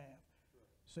need to have.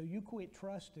 So you quit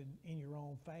trusting in your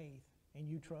own faith and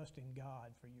you trust in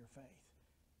God for your faith.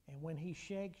 And when He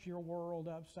shakes your world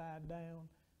upside down,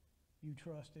 you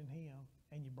trust in Him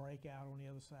and you break out on the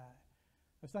other side.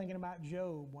 I was thinking about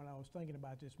Job when I was thinking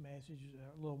about this message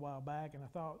a little while back, and I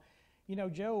thought, you know,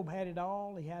 Job had it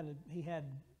all. He had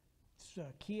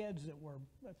kids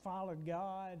that followed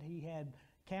God. He had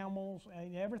camels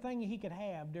and everything he could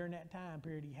have during that time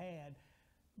period he had.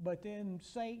 But then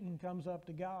Satan comes up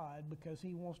to God because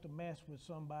he wants to mess with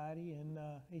somebody, and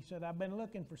he said, I've been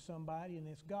looking for somebody, and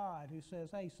it's God who says,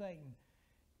 hey, Satan,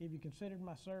 have you considered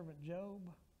my servant Job?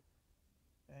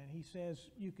 And he says,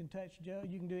 you can touch Job,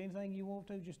 you can do anything you want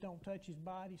to, just don't touch his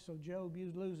body. So Job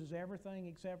loses everything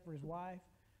except for his wife,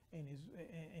 and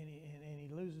he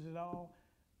loses it all.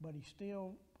 But he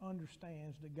still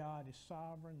understands that God is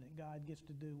sovereign, that God gets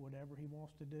to do whatever He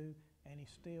wants to do, and he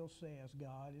still says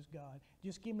God is God.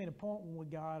 Just give me an appointment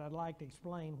with God. I'd like to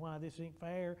explain why this ain't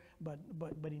fair, but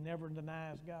he never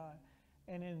denies God.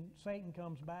 And then Satan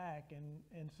comes back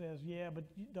and says, yeah, but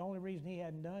the only reason he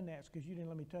hadn't done that is because you didn't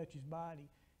let me touch his body.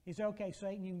 He said, okay,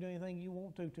 Satan, you can do anything you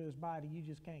want to his body. You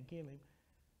just can't kill him.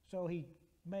 So he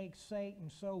makes Satan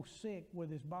so sick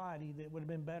with his body that it would have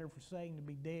been better for Satan to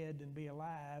be dead than be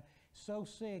alive. So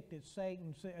sick that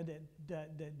Satan said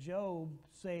that Job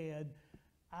said,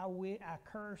 I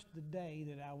cursed the day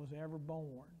that I was ever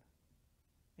born.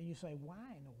 And you say, why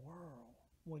in the world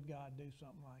would God do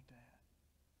something like that?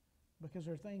 Because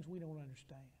there are things we don't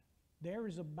understand. There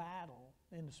is a battle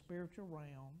in the spiritual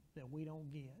realm that we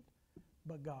don't get,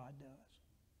 but God does.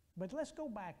 But let's go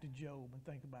back to Job and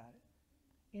think about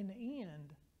it. In the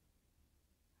end,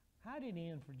 how did it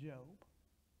end for Job?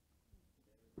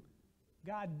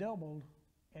 God doubled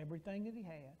everything that he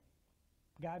had.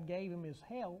 God gave him his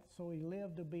health, so he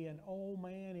lived to be an old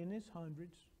man in his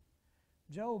hundreds.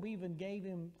 Job even gave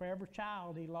him, for every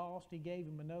child he lost, he gave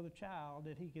him another child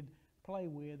that he could play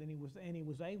with, and he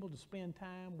was able to spend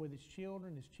time with his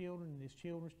children, and his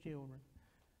children's children.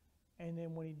 And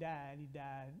then when he died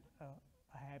a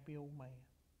happy old man.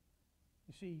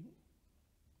 You see,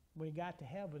 when he got to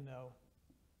heaven, though,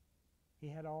 he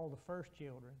had all the first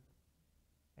children,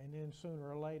 and then sooner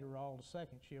or later all the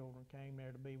second children came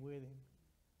there to be with him.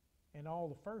 And all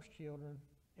the first children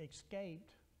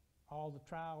escaped all the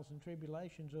trials and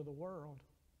tribulations of the world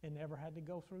and never had to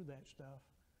go through that stuff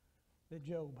that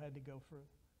Job had to go through.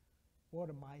 What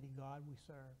a mighty God we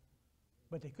serve.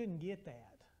 But they couldn't get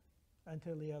that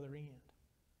until the other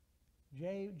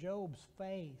end. Job's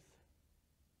faith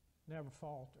never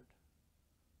faltered.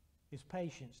 His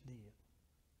patience did.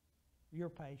 Your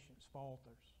patience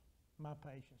falters. My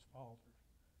patience falters.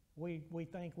 We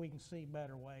think we can see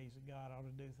better ways that God ought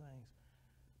to do things.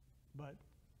 But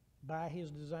by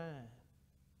His design,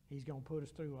 He's going to put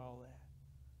us through all that.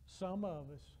 Some of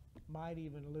us might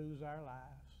even lose our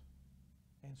lives,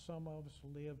 and some of us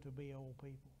live to be old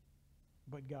people.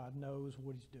 But God knows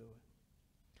what He's doing.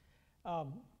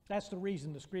 That's the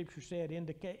reason the Scripture said,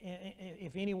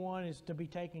 if anyone is to be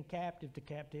taken captive, to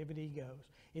captivity he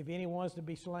goes. If anyone is to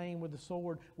be slain with the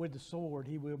sword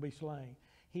he will be slain.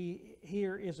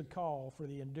 Here is a call for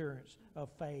the endurance and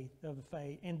faith of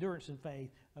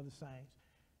the saints.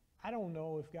 I don't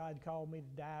know if God called me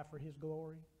to die for His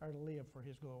glory or to live for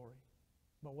His glory.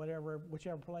 But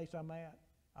whichever place I'm at,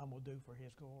 I'm going to do for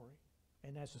His glory.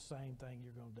 And that's the same thing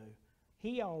you're going to do.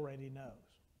 He already knows,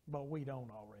 but we don't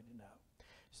already know.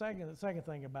 The second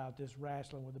thing about this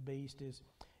wrestling with the beast is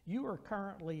you are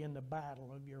currently in the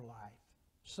battle of your life.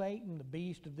 Satan, the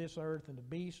beast of this earth, and the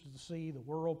beast of the sea, the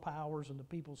world powers, and the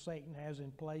people Satan has in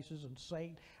places, and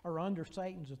Satan are under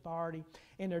Satan's authority,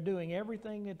 and they're doing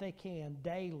everything that they can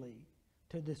daily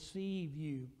to deceive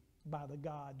you by the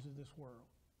gods of this world.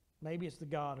 Maybe it's the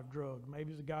god of drugs,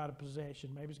 maybe it's the god of possession,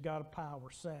 maybe it's the god of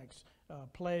power, sex,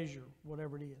 pleasure,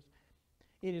 whatever it is.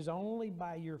 It is only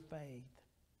by your faith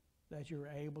that you're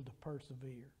able to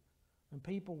persevere. And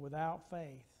people without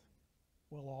faith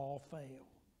will all fail.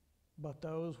 But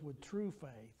those with true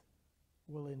faith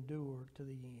will endure to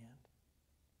the end.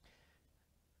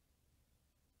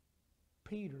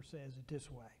 Peter says it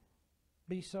this way: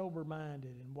 be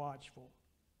sober-minded and watchful.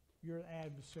 Your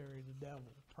adversary, the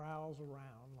devil, prowls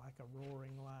around like a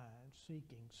roaring lion,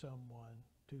 seeking someone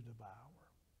to devour.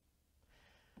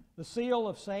 The seal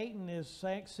of Satan is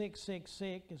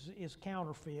 666, is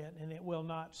counterfeit, and it will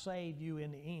not save you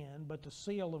in the end. But the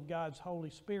seal of God's Holy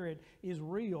Spirit is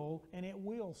real, and it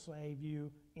will save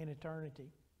you in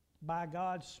eternity. By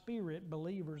God's Spirit,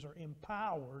 believers are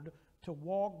empowered to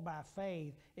walk by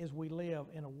faith as we live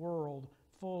in a world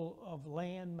full of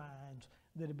landmines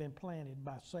that have been planted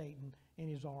by Satan and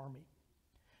his army.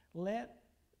 Let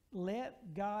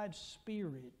God's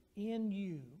Spirit in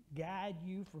you guide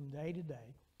you from day to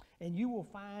day, and you will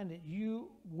find that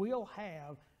you will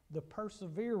have the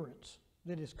perseverance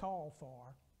that is called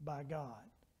for by God.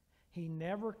 He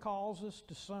never calls us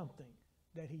to something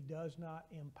that He does not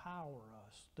empower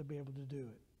us to be able to do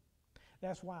it.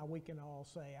 That's why we can all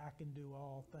say, I can do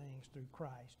all things through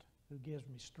Christ who gives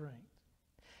me strength.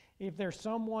 If there's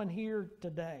someone here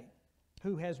today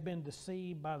who has been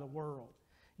deceived by the world,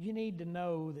 you need to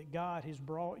know that God has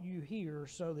brought you here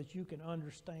so that you can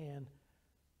understand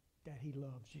that He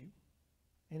loves you.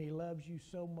 And He loves you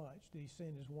so much that He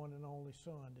sent His one and only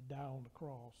Son to die on the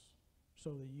cross so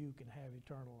that you can have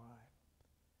eternal life.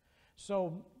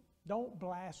 So don't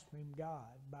blaspheme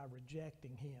God by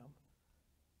rejecting Him.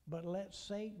 But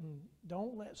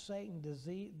don't let Satan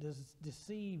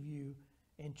deceive you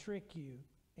and trick you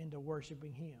into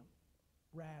worshiping Him.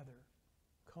 Rather,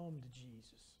 come to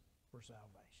Jesus for salvation.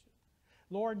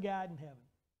 Lord God in heaven,